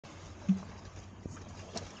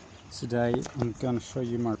Today I'm going to show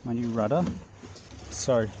you my new rudder.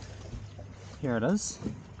 So here it is.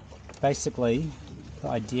 Basically the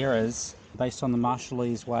idea is based on the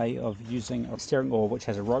Marshallese way of using a steering oar which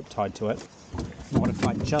has a rope tied to it,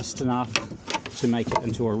 modified just enough to make it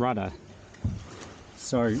into a rudder.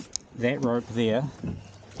 So that rope there,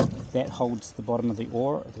 that holds the bottom of the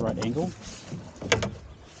oar at the right angle.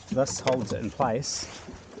 This holds it in place,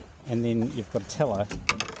 and then you've got a tiller.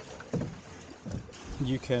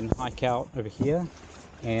 You can hike out over here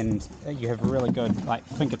and you have really good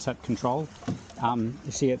fingertip control. You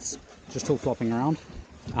see it's just all flopping around,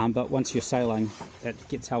 but once you're sailing it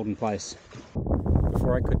gets held in place.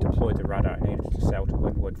 Before I could deploy the rudder I needed to sail to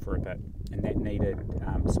windward for a bit, and that needed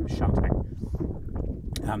some shunting.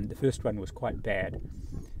 The first one was quite bad.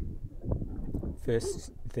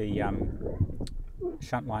 First the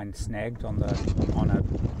shunt line snagged on a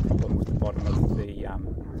problem with the bottom of the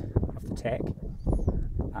tack.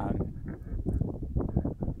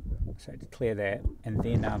 So I had to clear that, and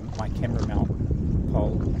then my camera mount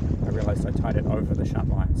pole, I realised I tied it over the shunt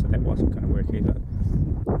line, so that wasn't going to work either.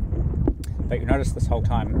 But you notice this whole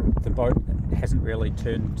time the boat hasn't really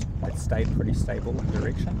turned, it's stayed pretty stable in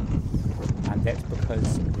direction, and that's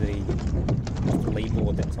because of the lee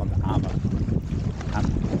board that's on the armour.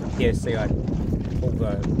 Here see I pull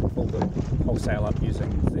the whole sail up using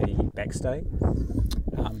the backstay,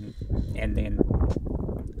 and then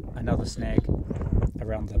another snag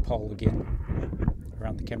around the pole again,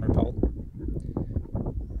 around the camera pole,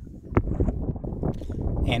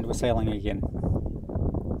 and we're sailing again.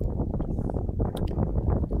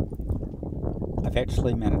 I've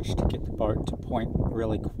actually managed to get the boat to point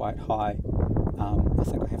really quite high. I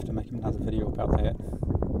think I have to make another video about that.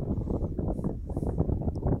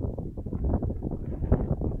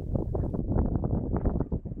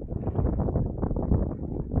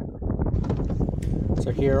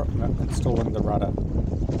 So here I'm installing the rudder.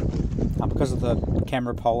 Because of the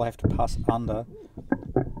camera pole I have to pass it under,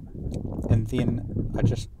 and then I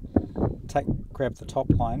just grab the top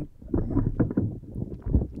line,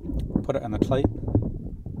 put it in the cleat,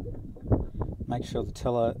 make sure the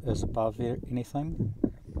tiller is above anything,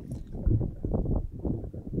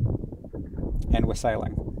 and we're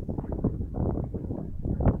sailing.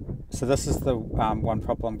 So this is the one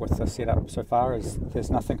problem with the setup so far, is there's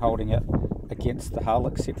nothing holding it against the hull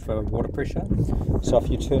except for water pressure. So if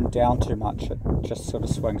you turn down too much it just sort of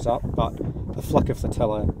swings up, but the flick of the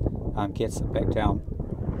tiller gets it back down.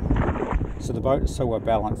 So the boat is so well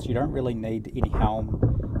balanced, you don't really need any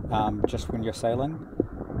helm just when you're sailing.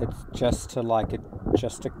 It's just to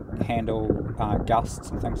handle gusts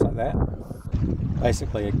and things like that.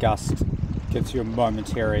 Basically a gust gives you a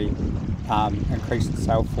momentary increase in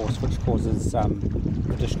sail force, which causes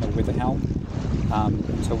additional weather helm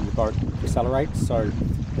until the boat accelerates, so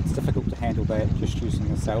it's difficult to handle that just using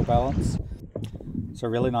the sail balance. So a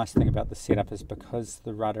really nice thing about the setup is because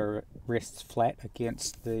the rudder rests flat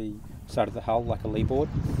against the side of the hull like a lee board,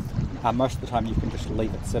 most of the time you can just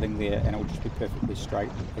leave it sitting there and it will just be perfectly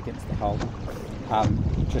straight against the hull.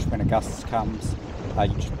 Just when a gust comes,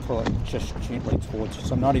 you just pull it just gently towards you.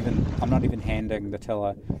 So I'm not even handing the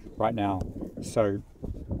tiller right now. So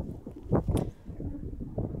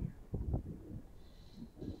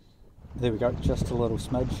there we go, just a little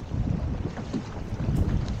smidge.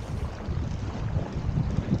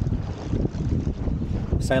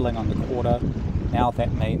 Sailing on the quarter, now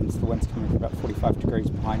that means the wind's coming from about 45 degrees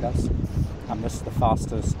behind us. This is the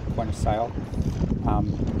fastest point of sail.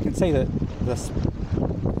 You can see that this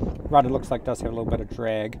rudder looks like it does have a little bit of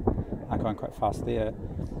drag, going quite fast there.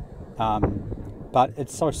 But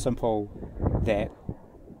it's so simple that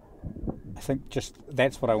I think just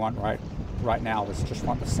that's what I want right now, is just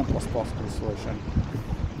want the simplest possible solution.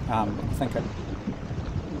 I think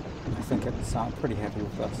it's pretty happy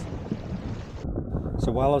with this.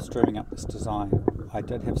 So while I was dreaming up this design, I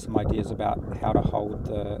did have some ideas about how to hold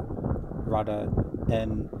the rudder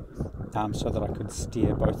in so that I could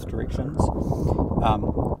steer both directions.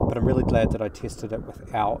 But I'm really glad that I tested it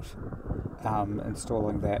without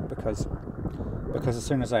installing that, because as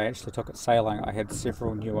soon as I actually took it sailing, I had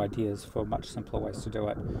several new ideas for much simpler ways to do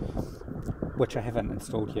it, which I haven't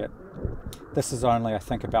installed yet. This is only, I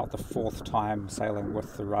think, about the 4th time sailing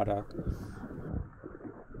with the rudder.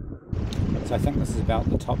 So I think this is about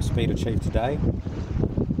the top speed achieved today.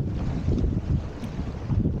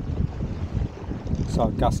 So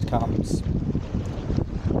a gust comes,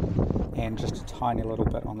 and just a tiny little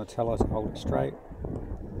bit on the tiller to hold it straight,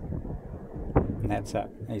 and that's it,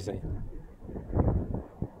 easy.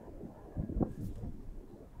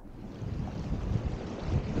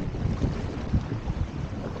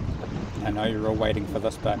 I know you're all waiting for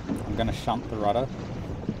this bit. I'm going to shunt the rudder.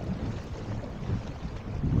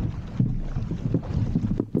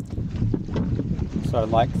 So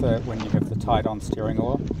like when you have the tied on steering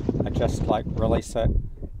oar, I just like release it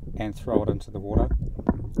and throw it into the water.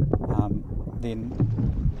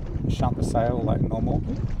 Then shunt the sail like normal.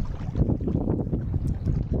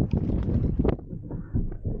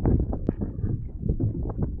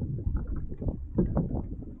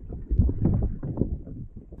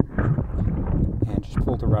 And just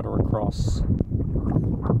pull the rudder across and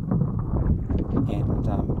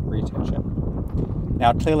reattach it.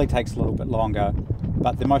 Now it clearly takes a little bit longer,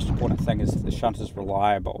 but the most important thing is the shunt is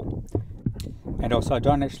reliable. And also I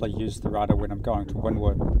don't actually use the rudder when I'm going to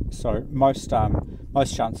windward, so most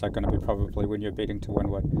shunts are going to be probably when you're beating to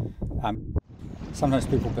windward. Sometimes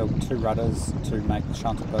people build two rudders to make the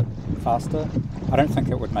shunt a bit faster. I don't think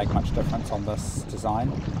it would make much difference on this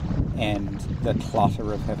design, and the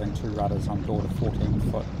clutter of having two rudders on board a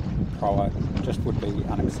 14-foot Proa just would be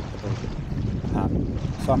unacceptable.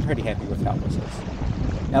 So I'm pretty happy with how this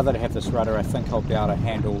is. Now that I have this rudder, I think I'll be able to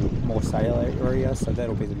handle more sail area, so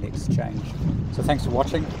that'll be the next change. So thanks for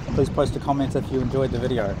watching. Please post a comment if you enjoyed the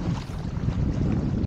video.